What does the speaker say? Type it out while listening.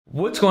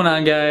What's going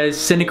on, guys?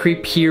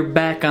 Cinecreep here,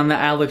 back on the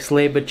Alex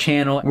Leba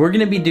channel. We're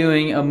gonna be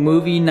doing a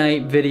movie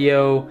night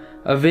video,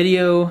 a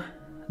video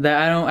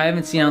that I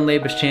haven't seen on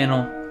Leba's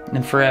channel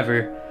in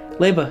forever.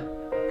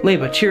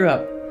 Leba, cheer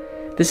up.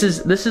 This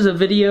is a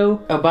video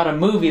about a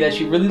movie that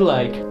you really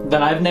like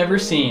that I've never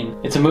seen.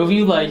 It's a movie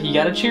you like. You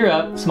gotta cheer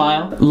up,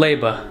 smile.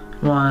 Leba,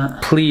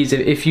 What? please,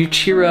 if you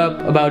cheer up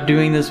about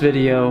doing this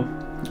video,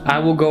 I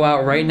will go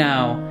out right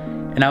now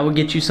and I will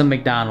get you some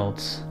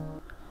McDonald's.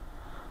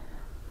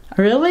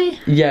 Really?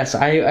 Yes,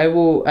 I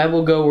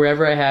will go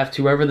wherever I have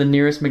to, wherever the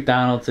nearest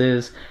McDonald's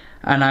is,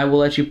 and I will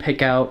let you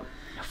pick out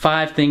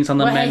 5 things on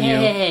the menu.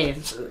 Hey,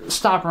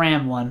 stop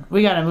rambling.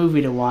 We got a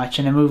movie to watch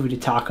and a movie to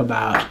talk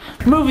about.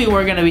 The movie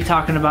we're going to be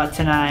talking about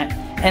tonight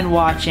and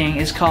watching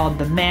is called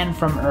The Man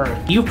from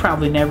Earth. You've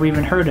probably never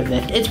even heard of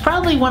it. It's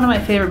probably one of my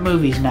favorite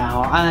movies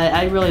now.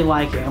 I really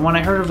like it. And when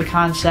I heard of the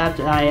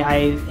concept,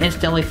 I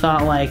instantly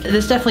thought, like,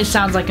 this definitely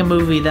sounds like a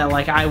movie that,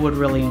 like, I would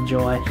really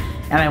enjoy.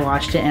 And I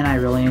watched it and I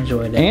really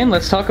enjoyed it. And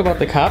let's talk about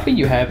the copy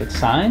you have. It's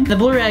signed. The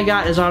Blu-ray I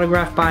got is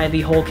autographed by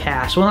the whole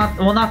cast.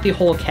 Well, not the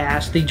whole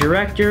cast. The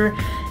director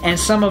and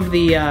some of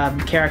the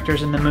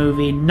characters in the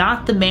movie.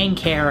 Not the main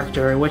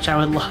character, which I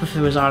would love if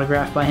it was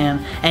autographed by him.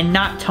 And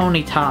not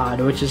Tony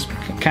Todd, which is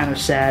kind of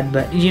sad.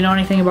 But do you know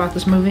anything about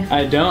this movie?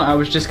 I don't. I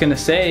was just gonna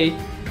say,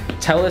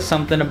 tell us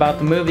something about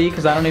the movie,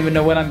 because I don't even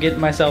know what I'm getting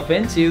myself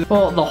into.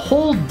 Well, the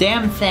whole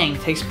damn thing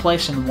takes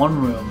place in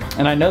one room.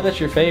 And I know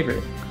that's your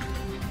favorite.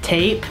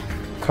 Tape.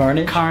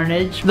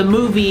 Carnage. The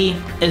movie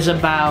is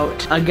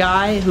about a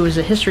guy who is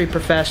a history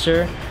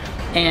professor,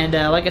 and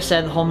like I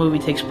said, the whole movie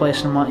takes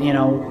place in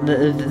one,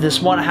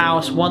 this one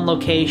house, one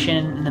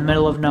location in the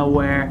middle of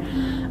nowhere.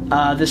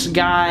 This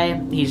guy,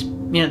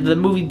 the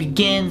movie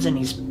begins and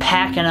he's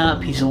packing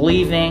up, he's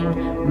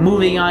leaving,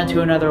 moving on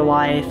to another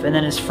life, and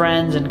then his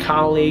friends and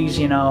colleagues,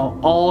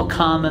 all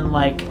come in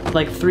like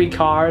 3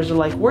 cars. They're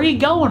like, "Where are you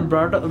going,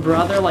 brother?"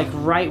 Like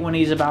right when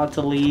he's about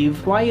to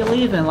leave. "Why are you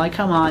leaving? Like,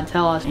 come on,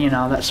 tell us,"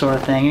 that sort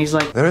of thing. And he's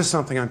like, "There is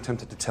something I'm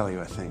tempted to tell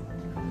you, I think.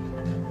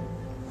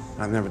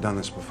 I've never done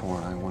this before,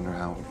 and I wonder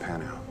how it would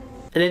pan out."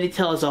 And then he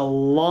tells a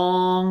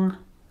long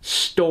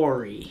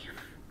story.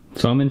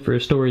 So I'm in for a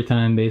story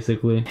time,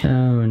 basically.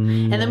 Oh,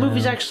 no. And the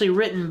movie's actually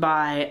written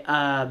by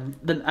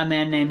a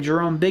man named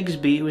Jerome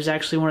Bixby, who was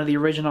actually one of the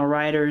original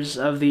writers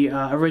of the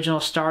original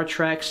Star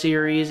Trek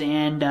series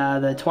and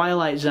the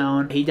Twilight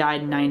Zone. He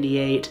died in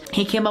 '98.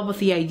 He came up with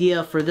the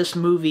idea for this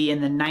movie in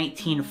the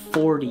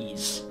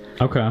 1940s.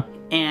 Okay.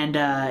 And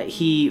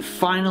he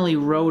finally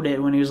wrote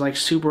it when he was like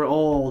super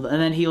old,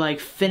 and then he like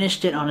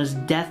finished it on his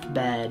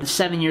deathbed.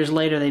 7 years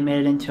later they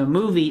made it into a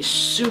movie,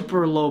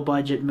 super low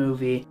budget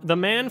movie. The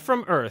Man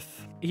from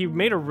Earth. He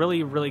made a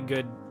really, really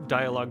good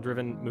dialogue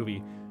driven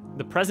movie.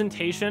 The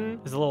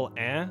presentation is a little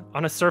eh.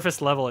 On a surface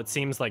level it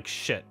seems like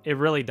shit. It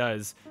really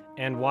does.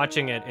 And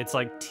watching it, it's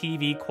like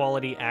TV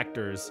quality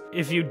actors.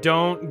 If you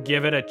don't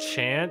give it a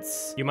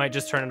chance, you might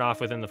just turn it off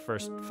within the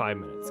first 5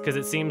 minutes, because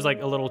it seems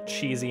like a little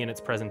cheesy in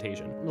its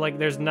presentation. Like,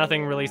 there's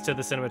nothing released to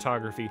the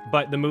cinematography,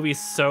 but the movie's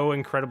so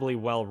incredibly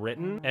well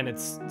written, and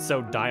it's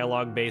so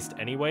dialogue based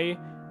anyway,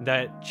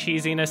 that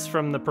cheesiness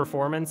from the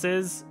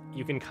performances,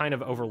 you can kind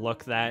of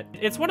overlook that.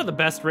 It's one of the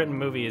best written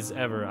movies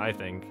ever, I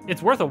think.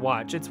 It's worth a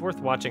watch. It's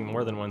worth watching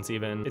more than once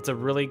even. It's a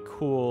really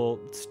cool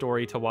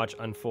story to watch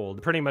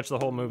unfold. Pretty much the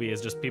whole movie is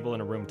just people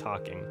in a room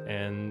talking,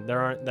 and there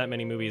aren't that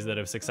many movies that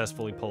have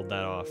successfully pulled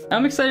that off.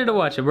 I'm excited to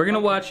watch it. We're gonna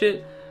watch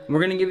it.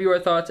 We're gonna give you our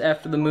thoughts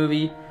after the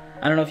movie.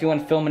 I don't know if you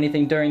want to film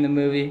anything during the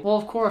movie. Well,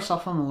 of course, I'll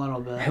film a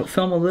little bit. He'll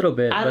film a little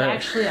bit, but...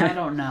 Actually, I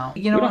don't know.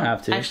 You don't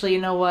have to. Actually,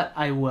 you know what?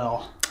 I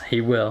will. He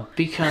will.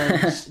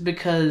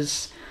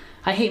 Because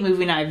I hate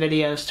movie night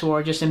videos to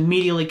where it just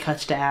immediately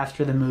cuts to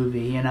after the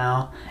movie, It's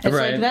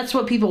right. like, that's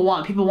what people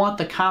want. People want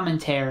the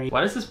commentary.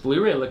 Why does this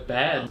Blu-ray look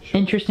bad?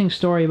 Interesting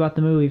story about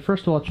the movie.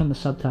 First of all, I'll turn the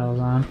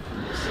subtitles on.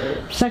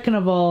 Second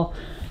of all,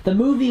 the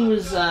movie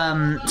was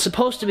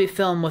supposed to be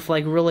filmed with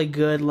like really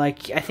good,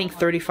 like I think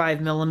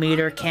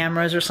 35mm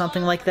cameras or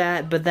something like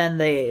that. But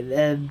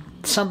then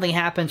something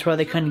happened to where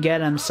they couldn't get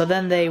them, so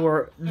then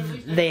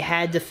they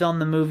had to film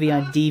the movie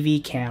on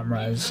DV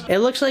cameras. It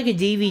looks like a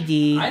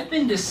DVD. I've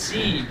been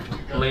deceived,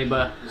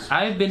 Leba.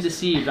 I've been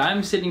deceived.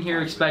 I'm sitting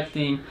here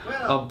expecting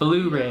a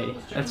Blu-ray,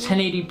 a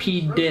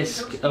 1080p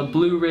disc, a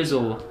Blue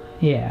Rizzle.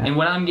 Yeah. And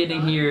what I'm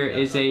getting here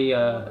is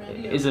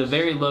a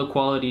very low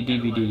quality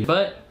DVD.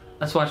 But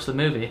let's watch the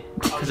movie,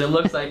 because it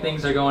looks like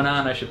things are going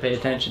on I should pay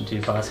attention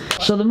to,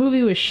 possibly. So the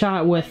movie was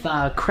shot with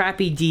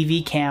crappy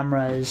DV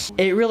cameras.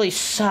 It really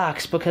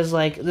sucks because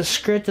like the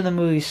script of the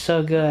movie is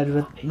so good,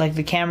 with like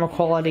the camera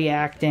quality,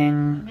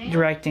 acting,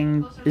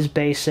 directing is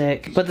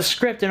basic, but the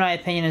script, in my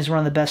opinion, is one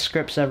of the best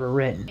scripts ever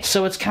written.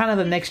 So it's kind of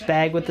a mixed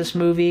bag with this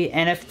movie,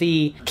 and if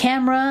the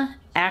camera,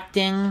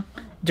 acting,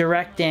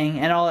 directing,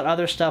 and all that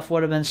other stuff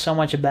would have been so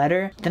much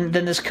better, then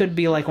this could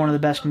be like one of the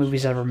best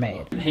movies ever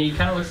made. He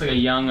kind of looks like a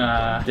young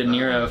De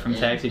Niro from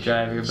Taxi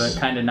Driver, but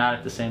kind of not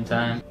at the same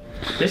time.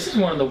 This is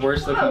one of the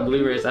worst looking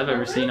Blu-rays I've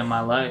ever seen in my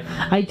life.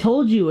 I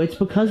told you, it's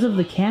because of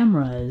the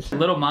cameras.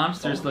 Little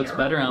Monsters looks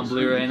better on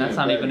Blu-ray, and that's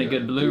not even a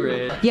good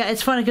Blu-ray. Yeah,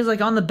 it's funny because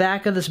like on the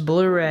back of this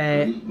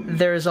Blu-ray,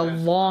 there's a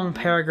long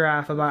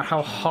paragraph about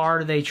how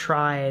hard they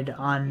tried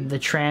on the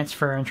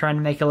transfer and trying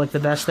to make it look the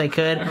best they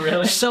could.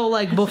 Really? So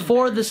like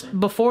before this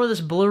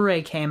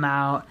Blu-ray came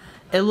out,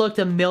 it looked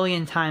a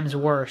million times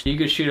worse. You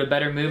could shoot a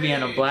better movie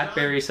on a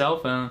BlackBerry cell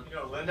phone.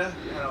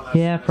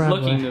 Yeah,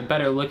 probably.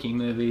 Better looking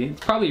movie. It's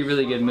probably a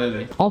really good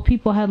movie. All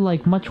people had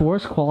like much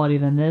worse quality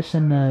than this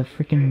in the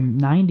freaking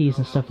 90s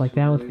and stuff like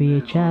that with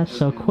VHS,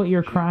 so quit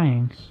your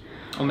crying.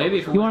 Well, maybe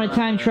if You want to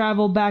time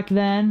travel back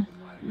then?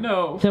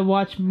 No. To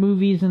watch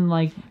movies in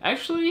like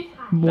Actually,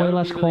 way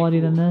less really quality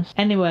cool. than this?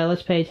 Anyway,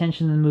 let's pay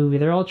attention to the movie.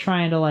 They're all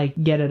trying to like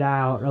get it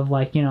out of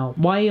like, you know,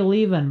 why are you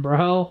leaving,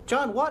 bro?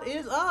 John, what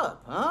is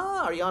up?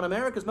 Huh? Are you on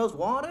America's Most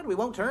Wanted? We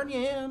won't turn you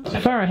in.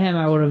 If I were him,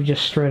 I would have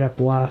just straight up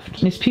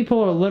left. These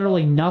people are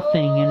literally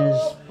nothing in his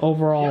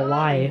overall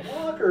life.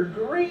 Walker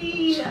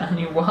Green.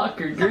 Johnny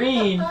Walker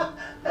Green. I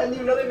didn't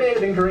even know they made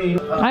it in green.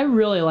 I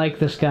really like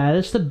this guy.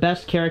 This is the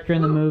best character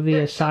in the movie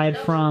aside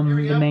from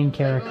the main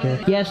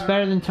character. Yes,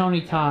 better than Tony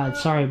Todd.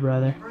 Sorry,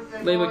 brother.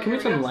 Wait, can we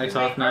turn the lights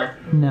off now?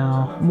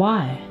 No.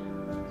 Why?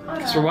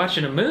 Because we're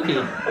watching a movie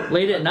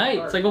late at night.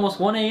 It's like almost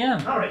 1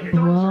 a.m.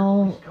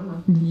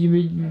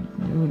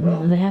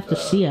 Well, they have to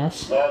see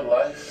us. Long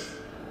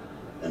life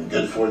and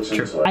good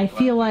fortune. I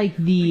feel like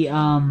the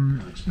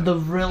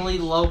really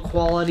low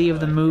quality of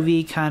the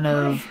movie kind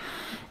of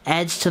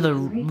adds to the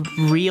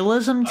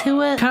realism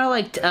to it. Kind of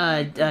like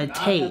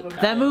Tape.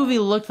 That movie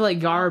looked like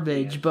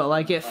garbage, but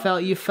like you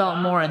felt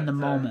more in the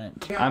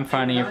moment. I'm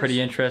finding it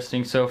pretty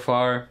interesting so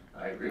far.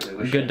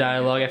 Good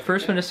dialogue. At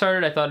first when it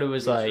started, I thought it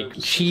was like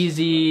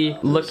cheesy,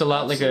 looked a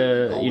lot like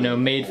a, you know,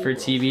 made for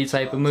TV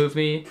type of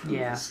movie.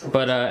 Yeah.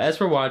 But as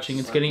we're watching,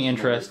 it's getting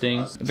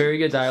interesting. Very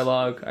good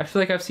dialogue. I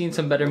feel like I've seen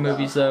some better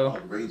movies though,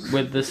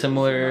 with the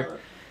similar,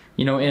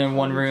 you know, in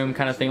one room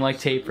kind of thing, like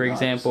Tape, for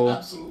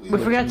example. We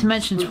forgot to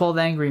mention 12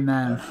 Angry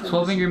Men.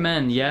 12 Angry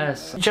Men,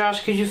 yes.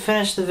 Josh, could you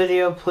finish the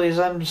video, please?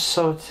 I'm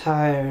so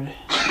tired.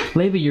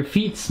 Leva, your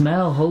feet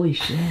smell. Holy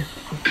shit.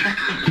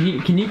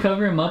 Can you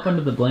cover him up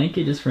under the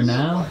blanket just for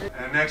now?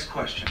 Next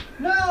question.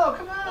 No,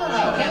 come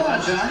on. Come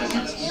on,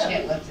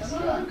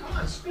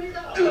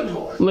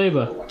 John.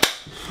 Leva.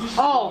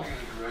 Oh!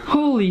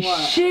 Holy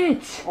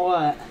shit!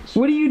 What?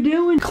 What are you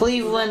doing?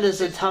 Cleveland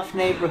is a tough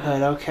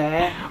neighborhood,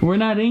 okay? We're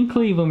not in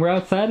Cleveland. We're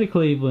outside of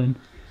Cleveland.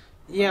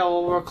 Yeah,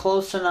 well, we're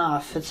close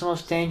enough. It's the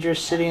most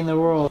dangerous city in the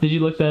world. Did you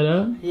look that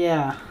up?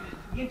 Yeah.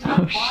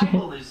 Oh shit.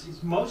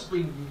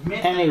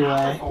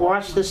 Anyway,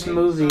 watch this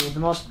movie. The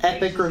most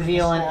epic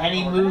reveal in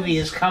any movie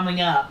is coming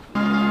up.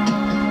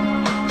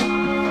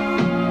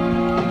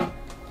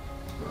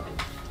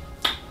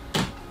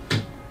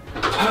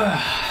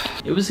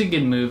 It was a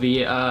good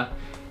movie.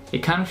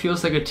 It kind of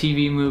feels like a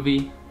TV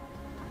movie.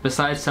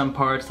 Besides some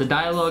parts, the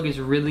dialogue is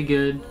really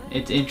good.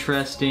 It's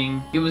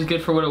interesting. It was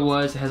good for what it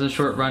was. It has a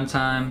short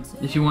runtime.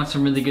 If you want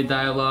some really good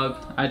dialogue,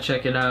 I'd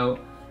check it out.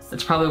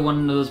 It's probably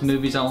one of those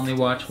movies I'll only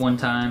watch one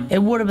time. It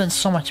would have been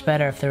so much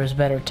better if there was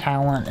better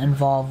talent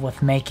involved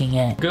with making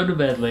it. Go to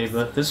bed,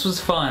 Leva. This was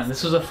fun.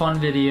 This was a fun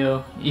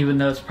video, even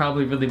though it's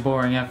probably really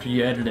boring after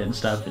you edit it and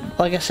stuff.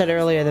 Like I said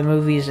earlier, the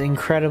movie is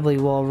incredibly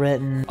well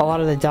written. A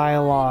lot of the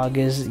dialogue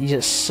is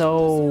just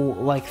so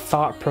like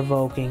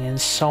thought-provoking in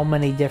so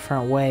many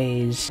different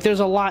ways.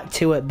 There's a lot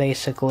to it,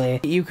 basically.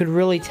 You could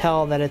really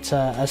tell that it's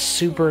a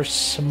super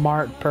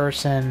smart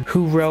person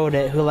who wrote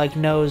it, who like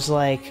knows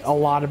like a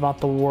lot about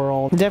the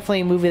world.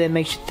 Definitely a movie that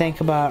makes you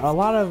think about a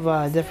lot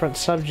of different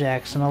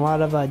subjects in a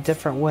lot of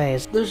different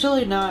ways. There's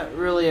really not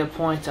really a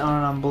point to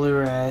own it on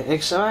Blu-ray.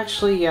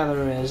 Actually, yeah,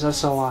 there is.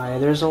 That's a lie.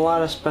 There's a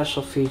lot of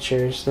special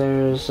features.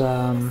 There's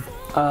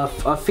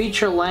a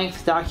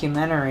feature-length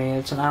documentary.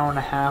 It's an hour and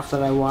a half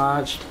that I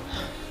watched.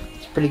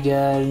 It's pretty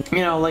good. You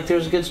know, like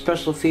there's good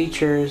special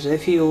features.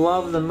 If you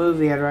love the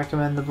movie, I'd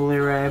recommend the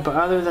Blu-ray. But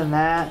other than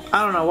that,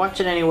 I don't know.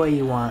 Watch it any way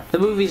you want. The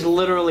movie's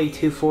literally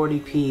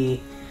 240p.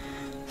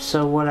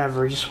 So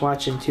whatever, just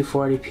watch it in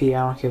 240p,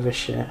 I don't give a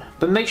shit.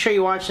 But make sure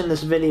you're watching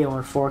this video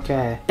in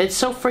 4K. It's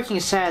so freaking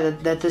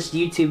sad that this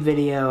YouTube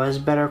video has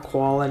better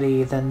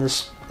quality than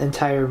this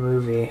entire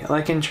movie.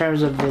 Like in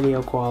terms of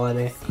video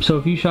quality. So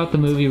if you shot the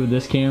movie with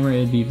this camera,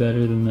 it'd be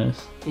better than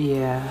this.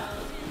 Yeah.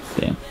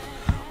 Damn.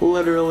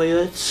 Literally,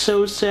 that's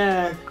so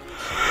sad.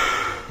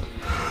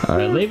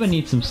 Alright, Leva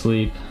needs some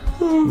sleep.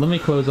 Let me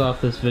close off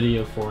this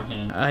video for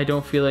him. I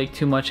don't feel like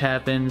too much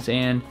happens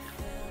and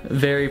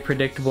very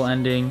predictable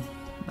ending.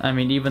 I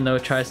mean, even though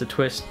it tries to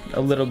twist a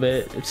little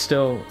bit, it's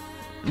still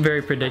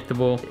very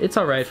predictable. It's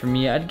alright for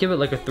me. I'd give it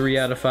like a 3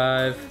 out of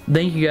 5.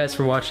 Thank you guys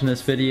for watching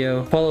this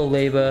video. Follow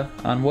Leva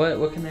on what?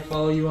 What can they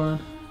follow you on?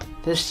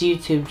 This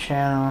YouTube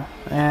channel,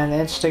 and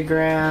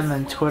Instagram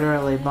and Twitter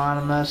at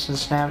Lebonimus, and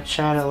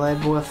Snapchat at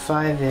Leba with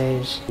 5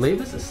 A's.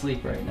 Leva's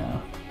asleep right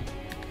now.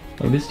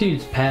 Like, this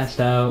dude's passed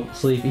out,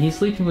 sleeping. He's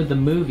sleeping with the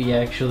movie,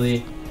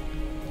 actually,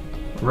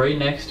 right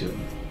next to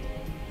him.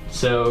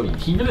 So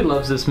he really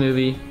loves this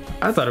movie.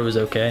 I thought it was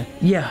okay.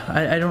 Yeah,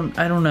 I don't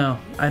know.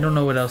 I don't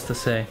know what else to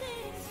say.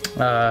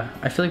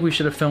 I feel like we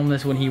should have filmed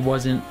this when he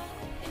wasn't,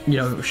 you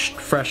know,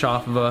 fresh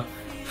off of a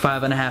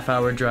 5.5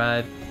 hour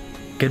drive.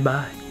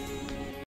 Goodbye.